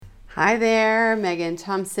Hi there, Megan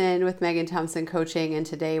Thompson with Megan Thompson Coaching, and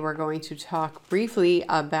today we're going to talk briefly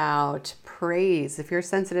about praise. If your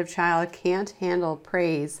sensitive child can't handle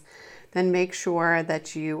praise, then make sure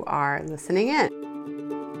that you are listening in.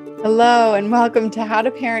 Hello, and welcome to How to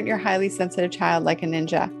Parent Your Highly Sensitive Child Like a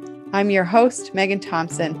Ninja. I'm your host, Megan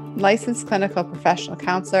Thompson, licensed clinical professional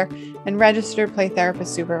counselor and registered play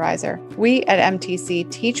therapist supervisor. We at MTC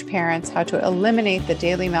teach parents how to eliminate the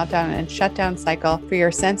daily meltdown and shutdown cycle for your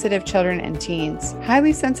sensitive children and teens.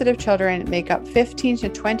 Highly sensitive children make up 15 to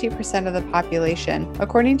 20% of the population,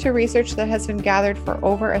 according to research that has been gathered for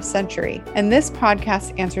over a century. And this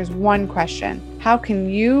podcast answers one question: how can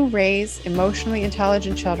you raise emotionally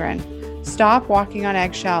intelligent children, stop walking on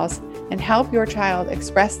eggshells, and help your child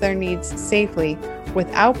express their needs safely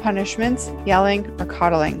without punishments, yelling, or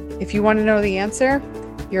coddling? If you want to know the answer,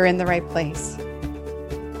 you're in the right place.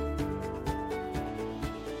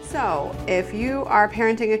 So, if you are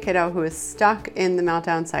parenting a kiddo who is stuck in the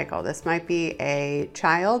meltdown cycle, this might be a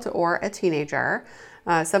child or a teenager,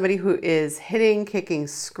 somebody who is hitting, kicking,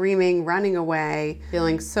 screaming, running away,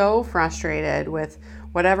 feeling so frustrated with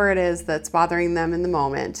whatever it is that's bothering them in the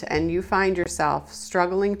moment, and you find yourself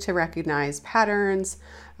struggling to recognize patterns,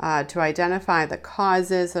 to identify the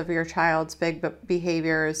causes of your child's big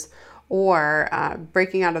behaviors, or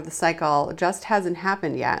breaking out of the cycle just hasn't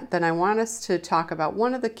happened yet, then I want us to talk about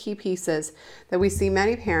one of the key pieces that we see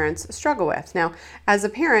many parents struggle with. Now, as a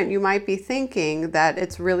parent, you might be thinking that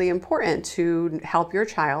it's really important to help your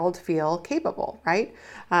child feel capable, right?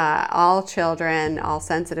 All children, all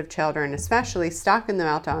sensitive children, especially stuck in the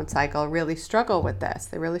meltdown cycle, really struggle with this.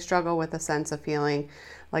 They really struggle with a sense of feeling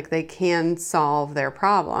like they can solve their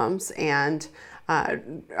problems and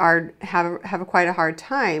have quite a hard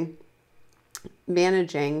time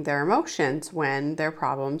managing their emotions when their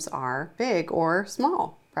problems are big or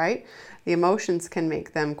small, right? The emotions can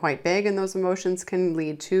make them quite big, and those emotions can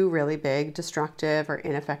lead to really big, destructive, or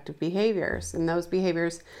ineffective behaviors. And those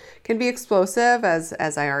behaviors can be explosive,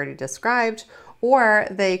 as I already described, or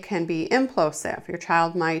they can be implosive. Your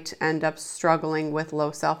child might end up struggling with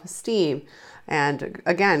low self-esteem. And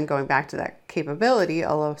again, going back to that capability,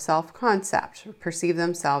 a low self-concept, perceive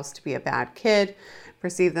themselves to be a bad kid,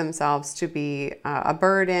 perceive themselves to be a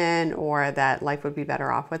burden, or that life would be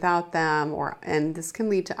better off without them, and this can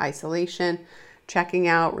lead to isolation, checking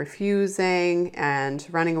out, refusing, and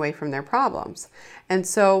running away from their problems. And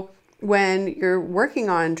so when you're working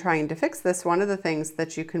on trying to fix this, one of the things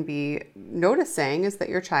that you can be noticing is that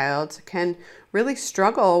your child can really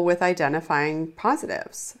struggle with identifying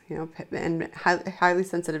positives, and highly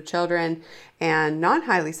sensitive children and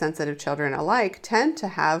non-highly sensitive children alike tend to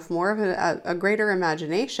have more of a greater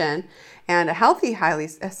imagination, and a healthy, highly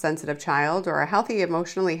sensitive child, or a healthy,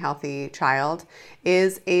 emotionally healthy child,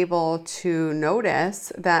 is able to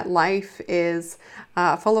notice that life is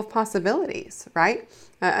full of possibilities, right?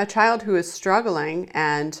 A child who is struggling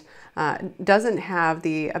and doesn't have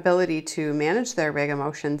the ability to manage their big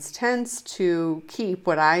emotions tends to keep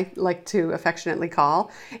what I like to affectionately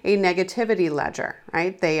call a negativity ledger,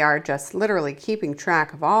 right? They are just literally keeping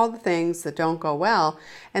track of all the things that don't go well,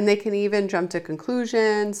 and they can even jump to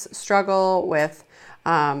conclusions, struggle with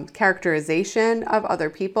characterization of other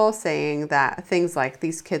people, saying that things like,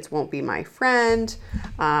 these kids won't be my friend,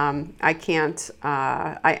 I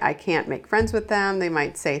can't make friends with them. They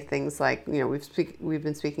might say things like, we've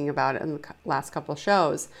been speaking about it in the last couple of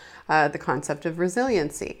shows, the concept of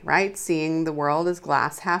resiliency, right? Seeing the world as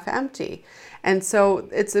glass half empty. And so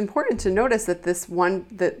it's important to notice that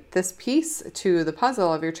this piece to the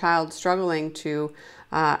puzzle of your child struggling to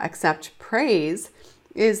accept praise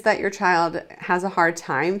is that your child has a hard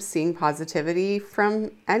time seeing positivity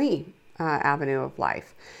from any avenue of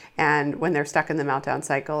life. And when they're stuck in the meltdown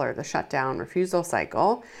cycle or the shutdown refusal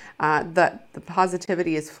cycle, the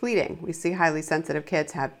positivity is fleeting. We see highly sensitive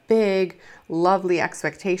kids have big, lovely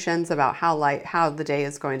expectations about how the day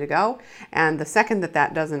is going to go. And the second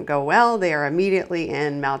that doesn't go well, they are immediately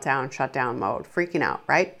in meltdown, shutdown mode, freaking out,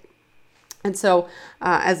 right? And so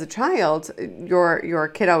as a child, your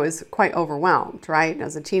kiddo is quite overwhelmed, right?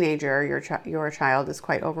 As a teenager, your child is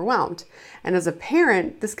quite overwhelmed. And as a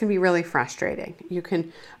parent, this can be really frustrating. You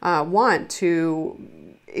can want to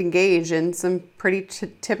engage in some pretty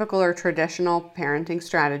typical or traditional parenting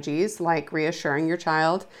strategies, like reassuring your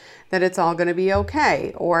child that it's all going to be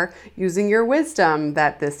okay, or using your wisdom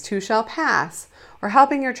that this too shall pass, or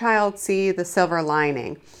helping your child see the silver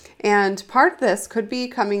lining. And part of this could be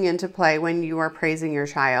coming into play when you are praising your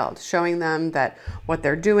child, showing them that what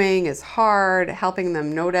they're doing is hard, helping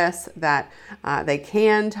them notice that they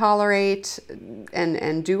can tolerate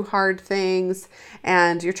and do hard things.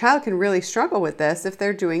 And your child can really struggle with this if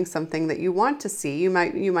they're doing something that you want to see. You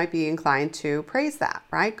might be inclined to praise that,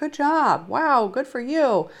 right? Good job. Wow, good for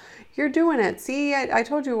you. You're doing it. See, I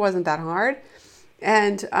told you it wasn't that hard.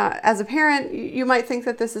 And as a parent, you might think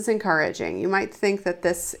that this is encouraging. You might think that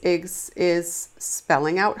this is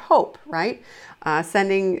spelling out hope, right?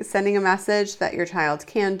 Sending a message that your child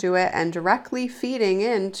can do it and directly feeding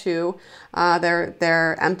into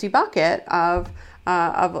their empty bucket of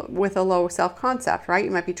with a low self-concept, right?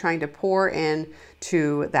 You might be trying to pour in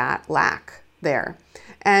to that lack there.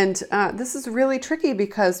 And this is really tricky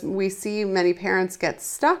because we see many parents get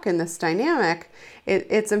stuck in this dynamic.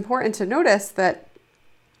 It's important to notice that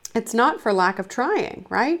it's not for lack of trying,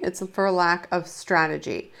 right? It's for a lack of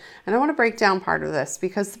strategy. And I want to break down part of this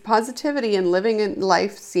because positivity and living in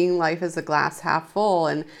life, seeing life as a glass half full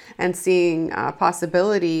and seeing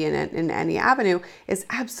possibility in it in any avenue is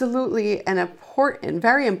absolutely an important,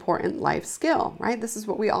 very important life skill, right? This is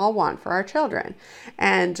what we all want for our children.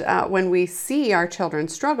 And when we see our children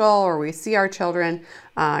struggle or we see our children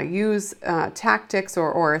use tactics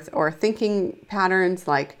or thinking patterns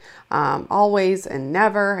like always and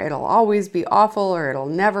never, it'll always be awful, or it'll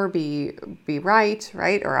never be right?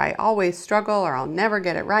 Or I always struggle, or I'll never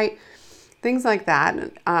get it right. Things like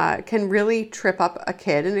that can really trip up a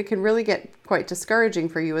kid, and it can really get quite discouraging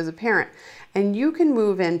for you as a parent. And you can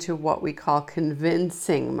move into what we call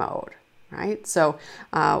convincing mode, right? So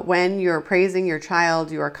when you're praising your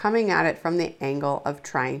child, you are coming at it from the angle of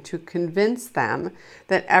trying to convince them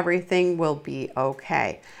that everything will be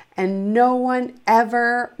okay. And no one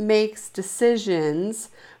ever makes decisions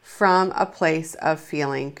from a place of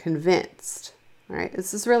feeling convinced, right?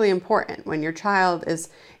 This is really important. When your child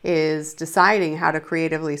is deciding how to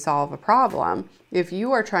creatively solve a problem, if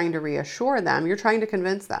you are trying to reassure them, you're trying to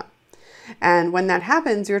convince them. And when that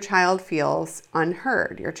happens, your child feels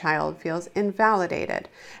unheard. Your child feels invalidated.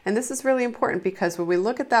 And this is really important because when we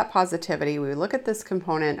look at that positivity, we look at this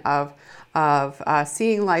component of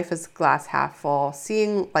seeing life as glass half full,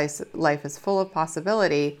 seeing life as full of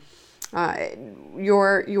possibility. When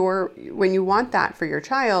you want that for your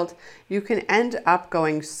child, you can end up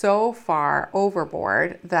going so far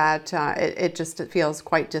overboard that it feels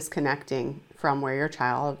quite disconnecting from where your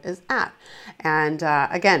child is at. And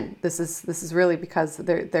again, this is really because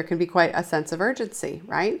there can be quite a sense of urgency,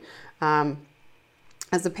 right?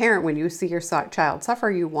 As a parent, when you see your child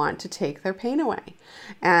suffer, you want to take their pain away.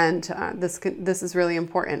 And this is really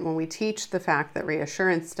important when we teach the fact that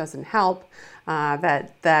reassurance doesn't help,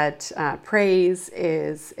 that praise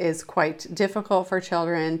is quite difficult for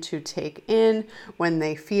children to take in when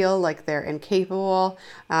they feel like they're incapable.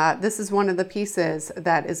 This is one of the pieces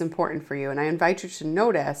that is important for you. And I invite you to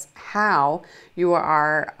notice how you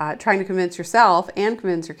are trying to convince yourself and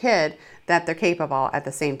convince your kid that they're capable at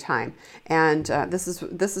the same time. And this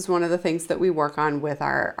is one of the things that we work on with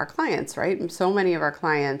our clients, right? And so many of our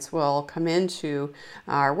clients will come into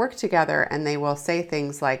our work together and they will say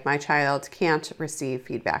things like, my child can't receive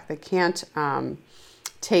feedback. They can't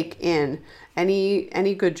take in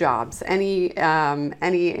any good jobs, any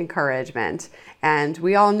encouragement. And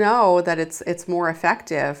we all know that it's more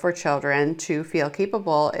effective for children to feel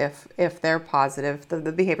capable if they're positive.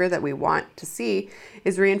 The behavior that we want to see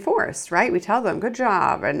is reinforced, right? We tell them, good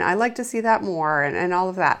job, and I like to see that more, and all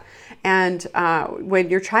of that. And when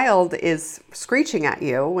your child is screeching at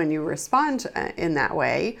you, when you respond in that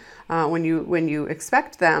way, when you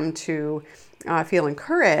expect them to feel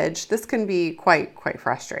encouraged, this can be quite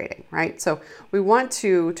frustrating, right? So we want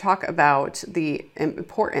to talk about the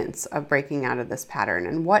importance of breaking out of this pattern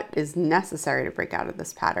and what is necessary to break out of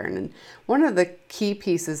this pattern. And one of the key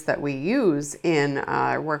pieces that we use in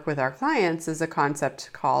our work with our clients is a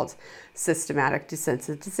concept called systematic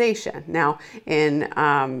desensitization. Now, in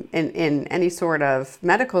any sort of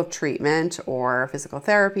medical treatment or physical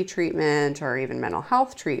therapy treatment or even mental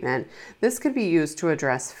health treatment, this could be used to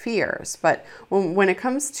address fears. But when it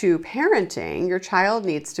comes to parenting, your child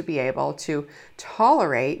needs to be able to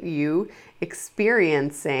tolerate you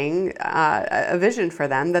experiencing a vision for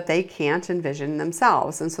them that they can't envision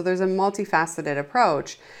themselves. And so there's a multifaceted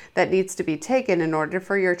approach that needs to be taken in order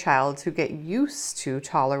for your child to get used to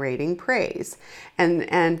tolerating praise.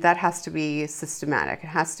 And that has to be systematic. It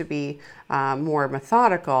has to be more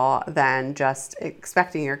methodical than just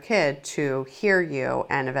expecting your kid to hear you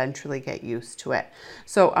and eventually get used to it.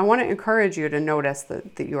 So I want to encourage you to notice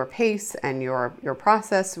that your pace and your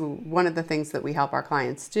process. One of the things that we help our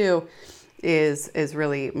clients do is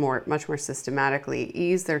really much more systematically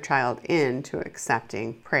ease their child into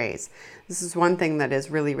accepting praise. This is one thing that is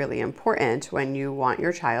really, really important when you want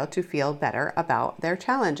your child to feel better about their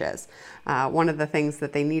challenges. One of the things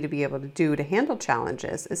that they need to be able to do to handle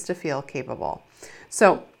challenges is to feel capable.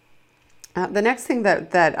 So the next thing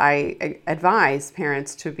that I advise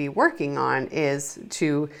parents to be working on is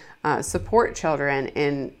to support children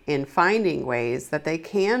in finding ways that they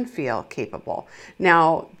can feel capable.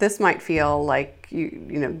 Now, this might feel like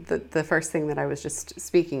the first thing that I was just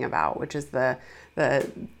speaking about, which is the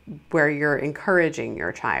where you're encouraging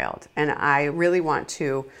your child. And I really want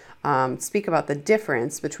to speak about the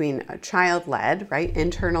difference between a child-led, right,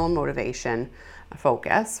 internal motivation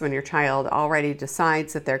focus, when your child already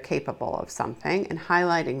decides that they're capable of something, and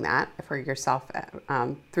highlighting that for yourself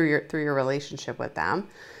through your relationship with them,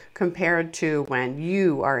 compared to when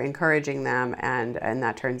you are encouraging them and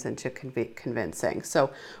that turns into convincing.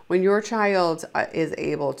 So when your child is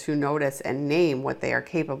able to notice and name what they are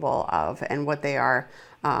capable of and what they are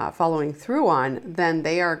following through on, then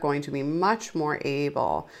they are going to be much more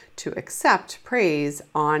able to accept praise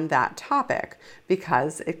on that topic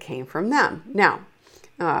because it came from them. Now,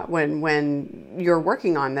 when you're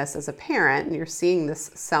working on this as a parent and you're seeing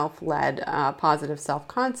this self-led positive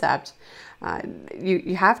self-concept,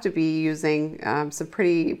 you have to be using some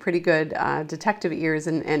pretty good detective ears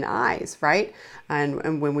and eyes, right?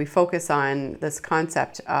 And when we focus on this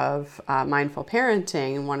concept of mindful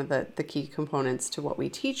parenting, and one of the key components to what we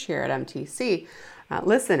teach here at MTC,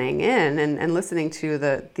 listening in and listening to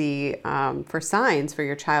the for signs for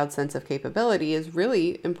your child's sense of capability is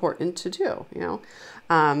really important to do,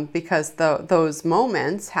 because those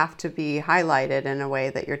moments have to be highlighted in a way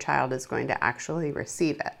that your child is going to actually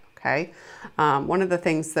receive it. Okay. One of the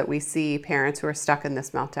things that we see parents who are stuck in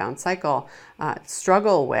this meltdown cycle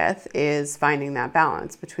struggle with is finding that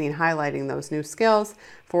balance between highlighting those new skills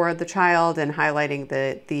for the child and highlighting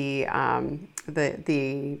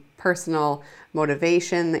the personal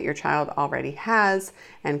motivation that your child already has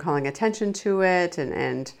and calling attention to it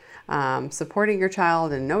and supporting your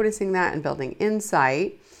child and noticing that and building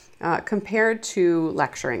insight compared to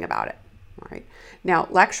lecturing about it. All right. Now,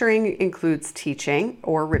 lecturing includes teaching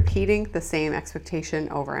or repeating the same expectation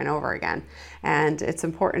over and over again. And it's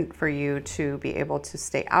important for you to be able to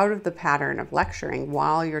stay out of the pattern of lecturing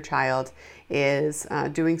while your child is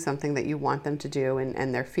doing something that you want them to do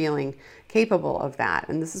and they're feeling capable of that.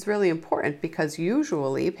 And this is really important because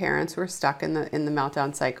usually parents who are stuck in the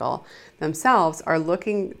meltdown cycle themselves are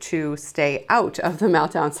looking to stay out of the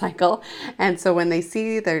meltdown cycle. And so when they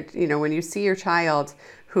see when you see your child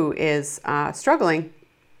who is struggling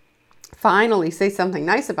finally say something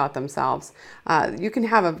nice about themselves, you can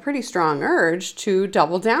have a pretty strong urge to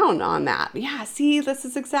double down on that. Yeah, see, this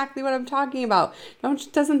is exactly what I'm talking about.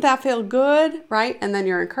 Doesn't that feel good, right? And then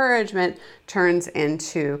your encouragement turns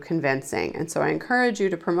into convincing. And so I encourage you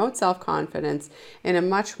to promote self-confidence in a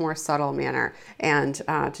much more subtle manner and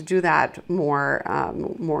to do that more,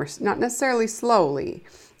 not necessarily slowly,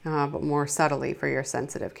 but more subtly for your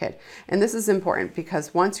sensitive kid. And this is important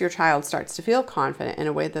because once your child starts to feel confident in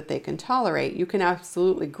a way that they can tolerate, you can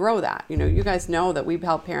absolutely grow that. You guys know that we've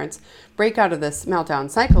helped parents break out of this meltdown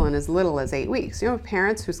cycle in as little as 8 weeks.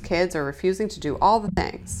 Parents whose kids are refusing to do all the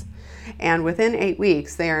things. And within 8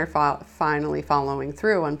 weeks, they are finally following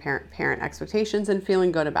through on parent expectations and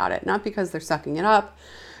feeling good about it. Not because they're sucking it up,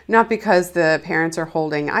 not because the parents are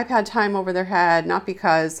holding iPad time over their head, not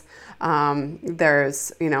because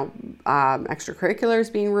there's,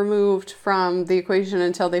 extracurriculars being removed from the equation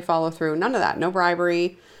until they follow through. None of that. No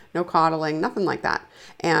bribery, no coddling, nothing like that.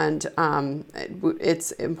 And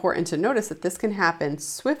it's important to notice that this can happen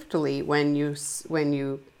swiftly when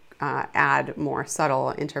you add more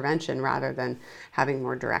subtle intervention rather than having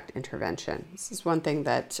more direct intervention. This is one thing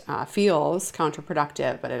that feels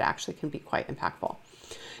counterproductive, but it actually can be quite impactful.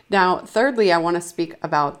 Now, thirdly, I want to speak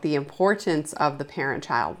about the importance of the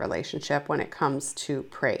parent-child relationship when it comes to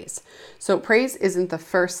praise. So praise isn't the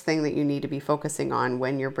first thing that you need to be focusing on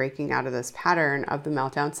when you're breaking out of this pattern of the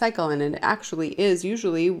meltdown cycle, and it actually is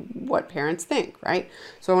usually what parents think, right?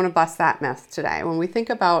 So I want to bust that myth today. When we think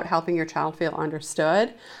about helping your child feel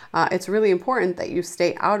understood, it's really important that you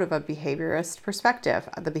stay out of a behaviorist perspective.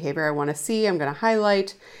 The behavior I want to see, I'm going to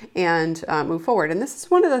highlight and move forward. And this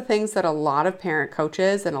is one of the things that a lot of parent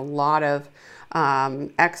coaches and a lot of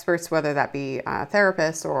experts, whether that be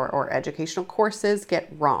therapists or educational courses, get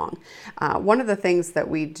wrong. One of the things that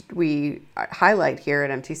we highlight here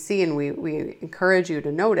at MTC and we encourage you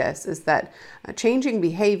to notice is that changing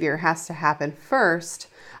behavior has to happen first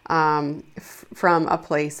from a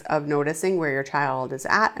place of noticing where your child is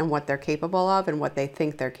at and what they're capable of and what they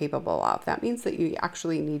think they're capable of. That means that you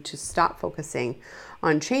actually need to stop focusing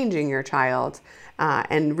on changing your child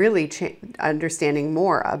and really understanding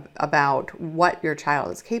more about what your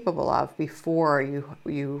child is capable of before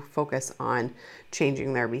you focus on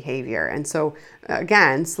changing their behavior. And so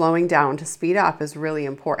again, slowing down to speed up is really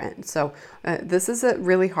important. So this is a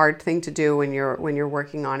really hard thing to do when you're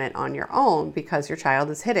working on it on your own, because your child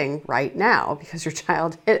is hitting right now, because your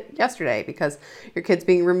child hit yesterday, because your kid's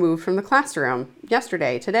being removed from the classroom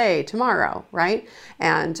yesterday, today, tomorrow, right?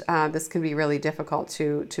 And this can be really difficult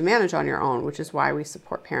to manage on your own, which is why we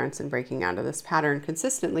support parents in breaking out of this pattern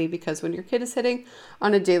consistently, because when your kid is hitting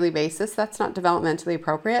on a daily basis, that's not developmentally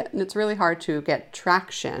appropriate, and it's really hard to get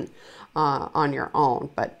traction on your own.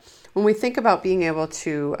 But when we think about being able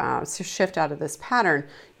to shift out of this pattern,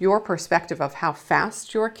 your perspective of how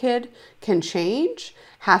fast your kid can change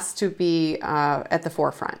has to be at the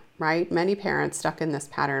forefront, right? Many parents stuck in this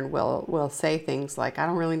pattern will say things like, I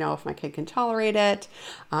don't really know if my kid can tolerate it.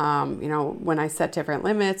 When I set different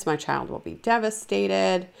limits, my child will be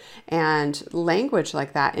devastated. And language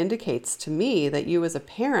like that indicates to me that you as a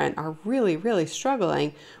parent are really, really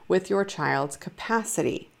struggling with your child's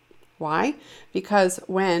capacity. Why? Because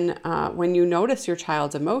when you notice your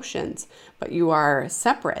child's emotions, but you are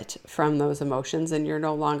separate from those emotions and you're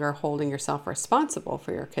no longer holding yourself responsible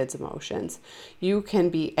for your kid's emotions, you can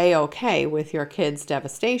be A-okay with your kid's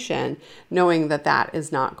devastation, knowing that that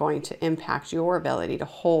is not going to impact your ability to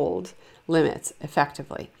hold limits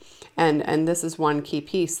effectively. And this is one key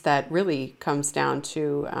piece that really comes down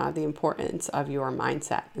to the importance of your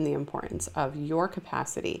mindset and the importance of your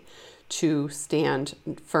capacity to stand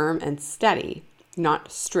firm and steady,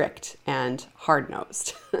 not strict and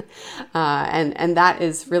hard-nosed. And that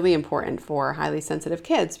is really important for highly sensitive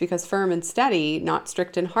kids, because firm and steady, not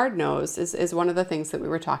strict and hard-nosed, is one of the things that we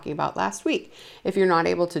were talking about last week. If you're not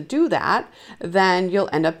able to do that, then you'll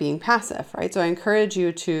end up being passive, right? So I encourage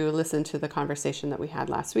you to listen to the conversation that we had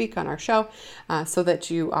last week on our show so that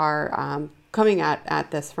you are coming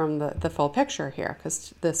at this from the full picture here,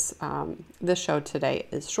 because this show today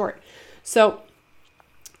is short. So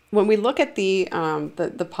when we look at the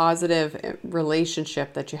positive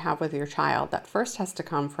relationship that you have with your child, that first has to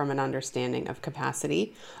come from an understanding of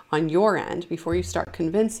capacity on your end before you start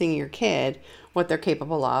convincing your kid what they're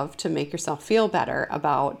capable of, to make yourself feel better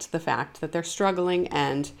about the fact that they're struggling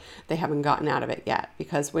and they haven't gotten out of it yet.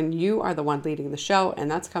 Because when you are the one leading the show, and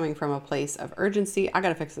that's coming from a place of urgency, I got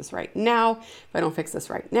to fix this right now. If I don't fix this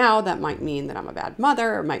right now, that might mean that I'm a bad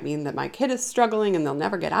mother, or might mean that my kid is struggling and they'll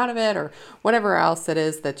never get out of it, or whatever else it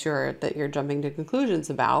is that you're jumping to conclusions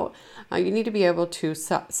about. You need to be able to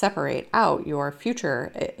separate out your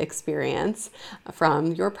future experience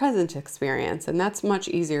from your present experience. And that's much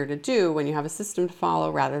easier to do when you have a system to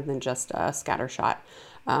follow rather than just a scattershot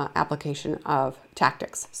application of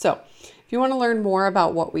tactics. So if you want to learn more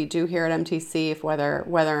about what we do here at MTC, if whether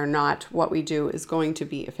or not what we do is going to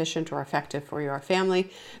be efficient or effective for your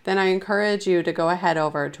family, then I encourage you to go ahead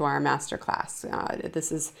over to our masterclass.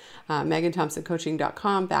 This is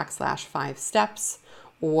meganthompsoncoaching.com/5 steps.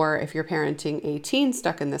 Or if you're parenting a teen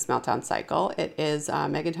stuck in this meltdown cycle, it is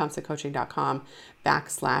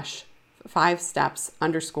meganthompsoncoaching.com/5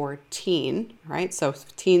 steps_teen, right? So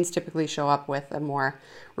teens typically show up with a more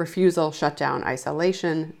refusal, shutdown,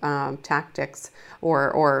 isolation tactics,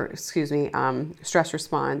 or stress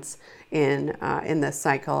response in this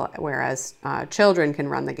cycle, whereas children can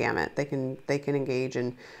run the gamut. They can engage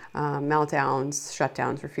in meltdowns,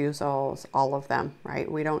 shutdowns, refusals, all of them,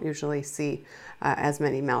 right? We don't usually see as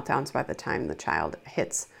many meltdowns by the time the child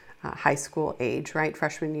hits high school age, right?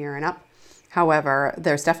 Freshman year and up. However,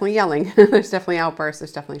 there's definitely yelling, there's definitely outbursts,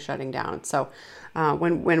 there's definitely shutting down. So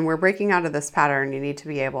when we're breaking out of this pattern, you need to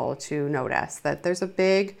be able to notice that there's a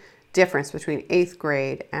big difference between 8th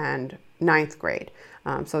grade and 9th grade.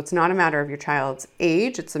 So it's not a matter of your child's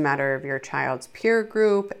age, it's a matter of your child's peer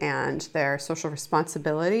group and their social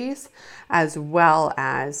responsibilities, as well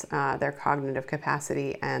as their cognitive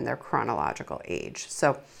capacity and their chronological age.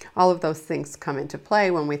 So all of those things come into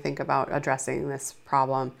play when we think about addressing this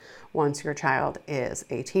problem once your child is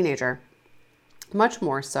a teenager, much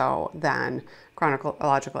more so than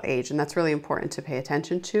chronological age. And that's really important to pay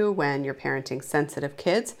attention to when you're parenting sensitive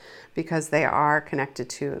kids, because they are connected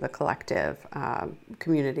to the collective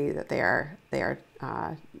community that they are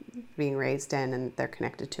being raised in and they're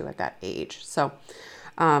connected to at that age. So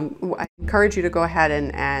I encourage you to go ahead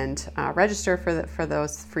and register for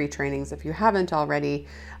those free trainings if you haven't already.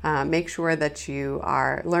 Make sure that you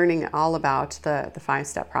are learning all about the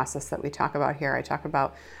 5-step process that we talk about here. I talk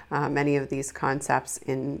about many of these concepts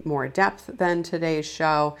in more depth than today's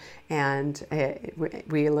show, and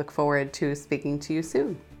we look forward to speaking to you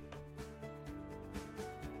soon.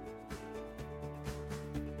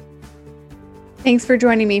 Thanks for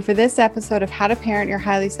joining me for this episode of How to Parent Your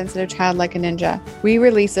Highly Sensitive Child Like a Ninja. We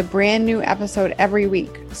release a brand new episode every week,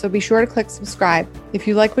 so be sure to click subscribe. If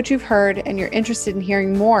you like what you've heard and you're interested in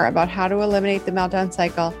hearing more about how to eliminate the meltdown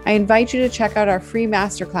cycle, I invite you to check out our free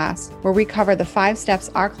masterclass, where we cover the 5 steps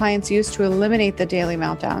our clients use to eliminate the daily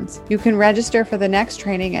meltdowns. You can register for the next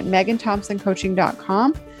training at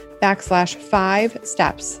meganthompsoncoaching.com/5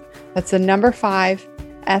 steps. That's the number 5,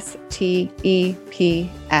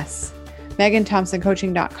 STEPS.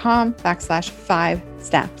 meganthompsoncoaching.com/5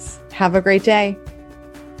 steps. Have a great day.